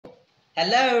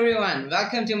Hello everyone,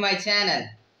 welcome to my channel.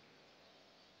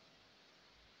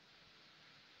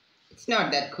 It's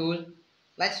not that cool.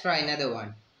 Let's try another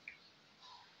one.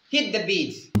 Hit the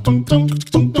beats.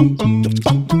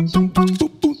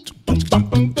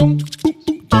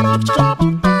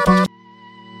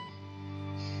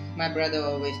 My brother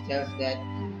always tells that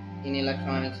in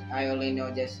electronics I only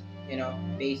know just,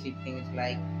 basic things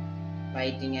like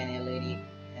lighting and LED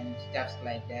and stuffs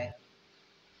like that.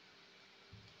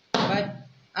 But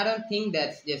I don't think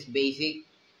that's just basic.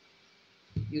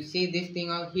 You see this thing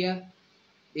out here?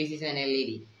 This is an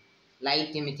LED,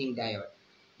 light emitting diode.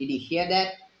 Did you hear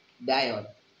that? Diode.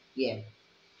 Yeah.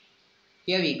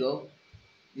 Here we go.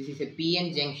 This is a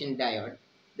PN junction diode.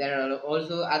 There are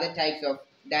also other types of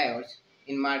diodes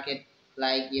in market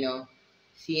like Zener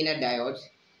diodes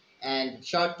and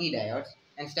Schottky diodes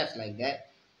and stuff like that.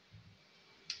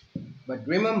 But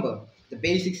remember, the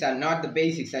basics are not the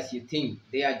basics as you think.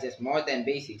 They are just more than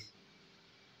basics.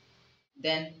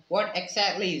 Then what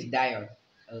exactly is diode?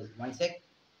 One sec.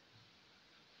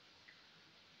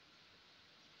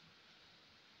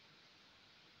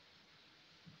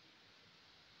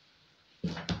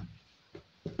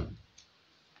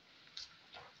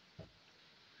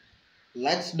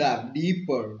 Let's dive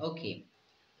deeper. Okay.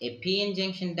 A PN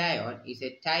junction diode is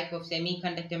a type of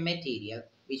semiconductor material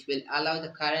which will allow the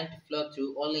current to flow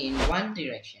through only in one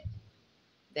direction.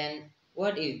 Then,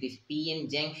 what is this PN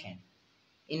junction?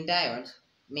 In diodes,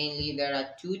 mainly there are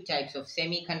two types of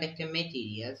semiconductor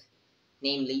materials,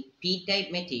 namely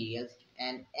P-type materials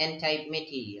and N-type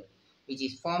material, which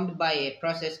is formed by a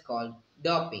process called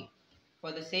doping.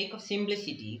 For the sake of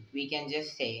simplicity, we can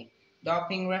just say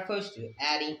doping refers to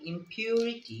adding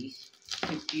impurities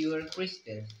to pure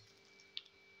crystals.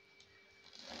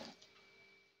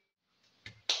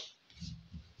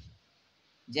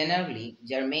 Generally,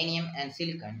 germanium and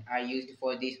silicon are used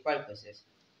for these purposes.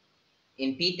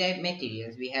 In p-type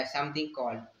materials, we have something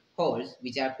called holes,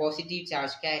 which are positive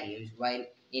charge carriers, while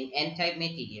in n-type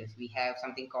materials, we have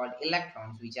something called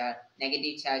electrons, which are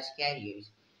negative charge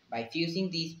carriers. By fusing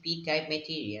these p-type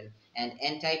material and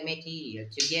n-type material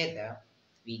together,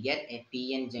 we get a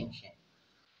p-n junction.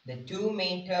 The two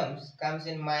main terms comes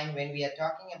in mind when we are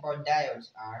talking about diodes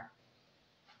are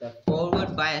the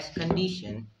forward bias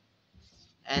condition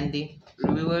and the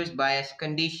reverse bias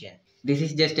condition. This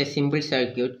is just a simple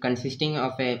circuit consisting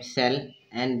of a cell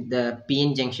and the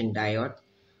PN junction diode.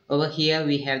 Over here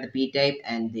we have the P-type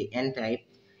and the N-type.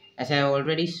 As I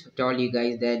already told you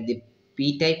guys that the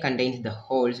P-type contains the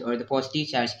holes or the positive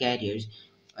charge carriers,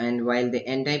 and while the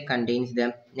N-type contains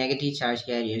the negative charge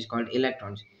carriers called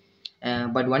electrons.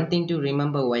 But one thing to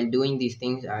remember while doing these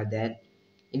things are that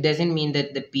it doesn't mean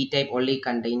that the p-type only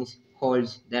contains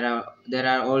holes. There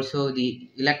are also the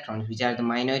electrons, which are the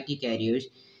minority carriers,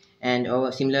 and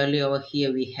similarly over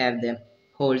here we have the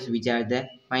holes, which are the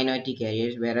minority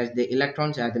carriers, whereas the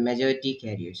electrons are the majority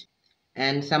carriers.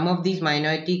 And some of these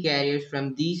minority carriers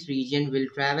from this region will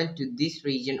travel to this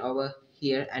region over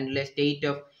here until a state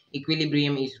of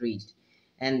equilibrium is reached,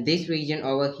 and this region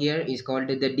over here is called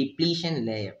the depletion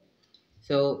layer.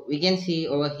 So we can see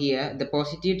over here the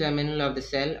positive terminal of the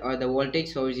cell or the voltage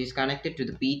source is connected to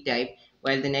the P-type,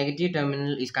 while the negative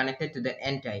terminal is connected to the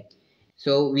N-type.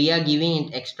 So we are giving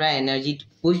it extra energy to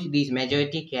push these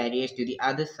majority carriers to the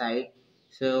other side.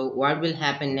 So what will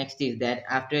happen next is that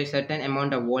after a certain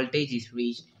amount of voltage is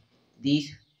reached,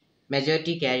 these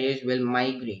majority carriers will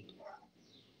migrate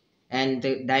and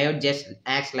the diode just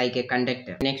acts like a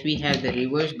conductor. Next we have the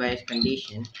reverse bias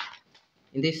condition.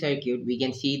 In this circuit, we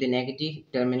can see the negative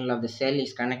terminal of the cell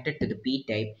is connected to the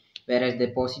p-type, whereas the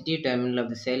positive terminal of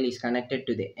the cell is connected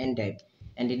to the n-type.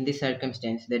 And in this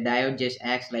circumstance, the diode just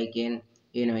acts like an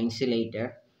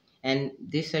insulator. And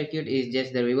this circuit is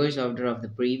just the reverse order of the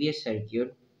previous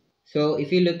circuit. So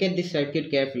if you look at this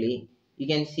circuit carefully, you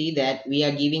can see that we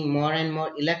are giving more and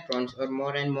more electrons or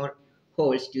more and more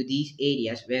holes to these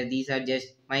areas where these are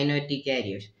just minority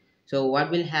carriers. So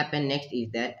what will happen next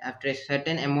is that after a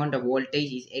certain amount of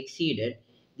voltage is exceeded,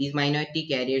 these minority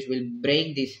carriers will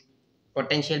break this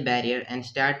potential barrier and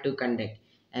start to conduct.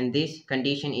 And this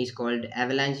condition is called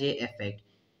avalanche effect.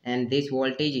 And this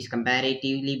voltage is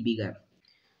comparatively bigger.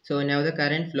 So now the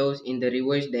current flows in the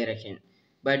reverse direction.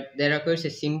 But there occurs a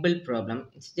simple problem.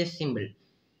 It's just simple.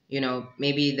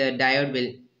 Maybe the diode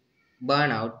will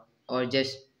burn out or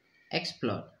just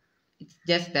explode. It's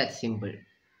just that simple.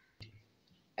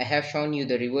 I have shown you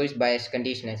the reverse bias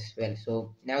condition as well.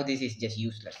 So now this is just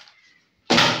useless.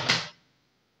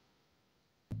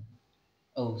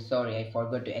 Oh, sorry, I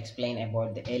forgot to explain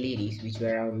about the LEDs, which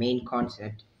were our main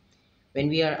concept. When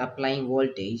we are applying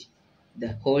voltage,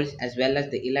 the holes as well as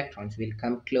the electrons will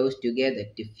come close together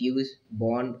to fuse,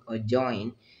 bond, or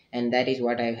join, and that is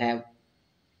what I have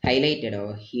highlighted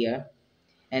over here.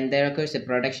 And there occurs a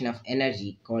production of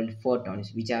energy called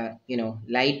photons, which are,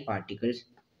 light particles,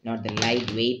 not the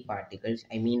lightweight particles.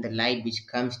 I mean the light which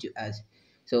comes to us.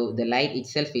 So the light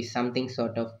itself is something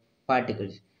sort of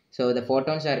particles. So the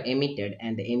photons are emitted,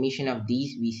 and the emission of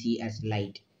these we see as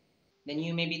light. Then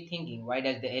you may be thinking, why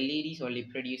does the LEDs only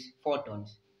produce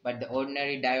photons, but the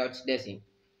ordinary diodes doesn't?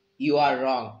 You are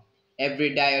wrong.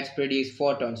 Every diodes produce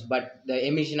photons, but the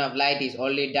emission of light is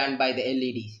only done by the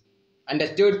LEDs.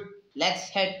 Understood? Let's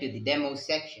head to the demo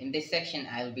section. In this section,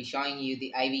 I will be showing you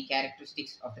the IV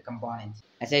characteristics of the components.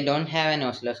 As I don't have an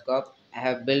oscilloscope, I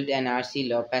have built an RC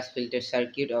low-pass filter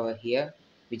circuit over here,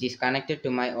 which is connected to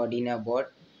my Arduino board,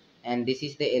 and this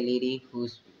is the LED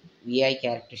whose VI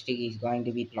characteristic is going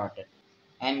to be plotted.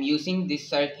 I'm using this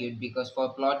circuit because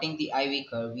for plotting the IV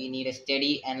curve, we need a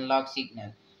steady analog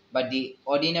signal, but the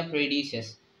Arduino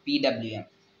produces PWM,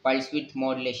 pulse width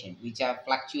modulation, which are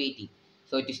fluctuating.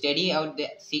 So to steady out the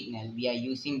signal, we are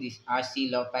using this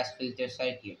RC low pass filter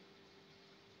circuit.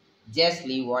 Just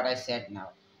leave what I said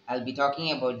now. I'll be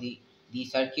talking about the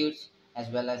circuits as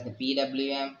well as the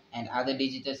PWM and other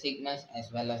digital signals as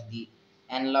well as the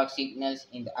analog signals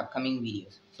in the upcoming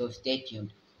videos. So stay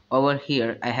tuned. Over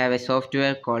here, I have a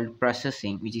software called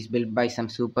Processing, which is built by some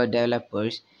super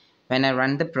developers. When I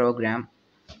run the program,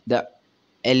 the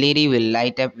LED will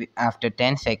light up after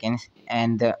 10 seconds,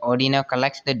 and the Arduino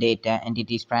collects the data and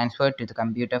it is transferred to the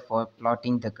computer for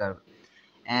plotting the curve.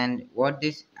 And what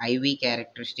this IV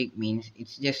characteristic means,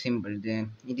 it's just simple.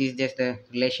 It is just the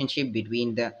relationship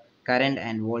between the current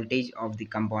and voltage of the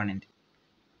component.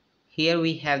 Here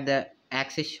we have the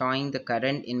axis showing the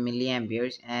current in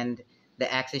milliamperes and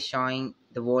the axis showing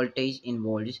the voltage in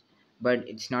volts, but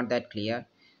it's not that clear.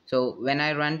 So when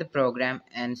I run the program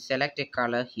and select a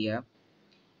color here,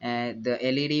 the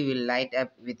LED will light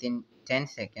up within 10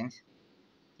 seconds.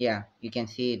 Yeah, you can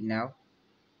see it now,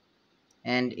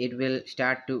 and it will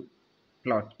start to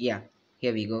plot. Yeah,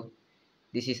 here we go.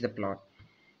 This is the plot,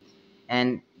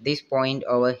 and this point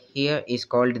over here is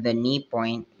called the knee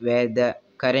point, where the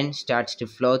current starts to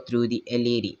flow through the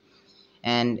LED,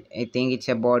 and I think it's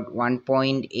about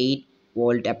 1.8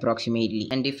 volt approximately.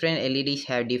 And different LEDs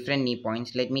have different knee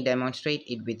points. Let me demonstrate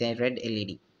it with a red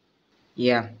LED.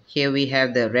 Yeah, here we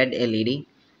have the red LED.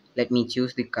 Let me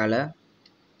choose the color.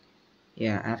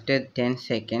 Yeah, after 10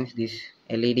 seconds this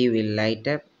LED will light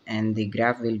up and the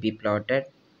graph will be plotted.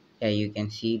 Yeah, you can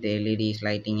see the LED is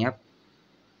lighting up.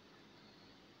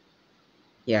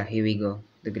 Yeah, here we go.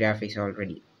 The graph is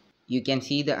already. You can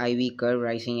see the IV curve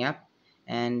rising up,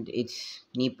 and its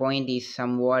knee point is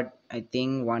somewhat, I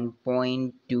think,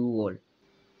 1.2 volt.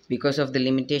 Because of the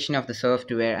limitation of the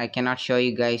software, I cannot show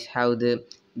you guys how the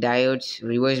diode's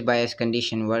reverse bias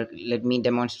condition work. Let me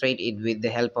demonstrate it with the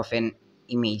help of an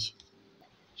image.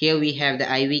 Here we have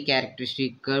the IV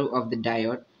characteristic curve of the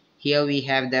diode. Here we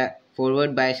have the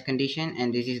forward bias condition,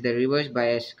 and this is the reverse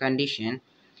bias condition.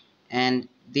 And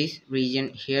this region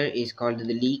here is called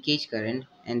the leakage current,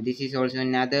 and this is also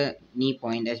another knee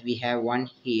point, as we have one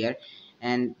here,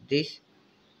 and this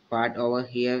part over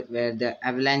here where the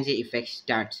avalanche effect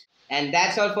starts. And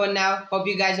that's all for now. Hope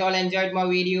you guys all enjoyed my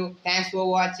video. Thanks for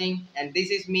watching, and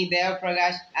this is me there,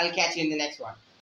 Prakash. I'll catch you in the next one.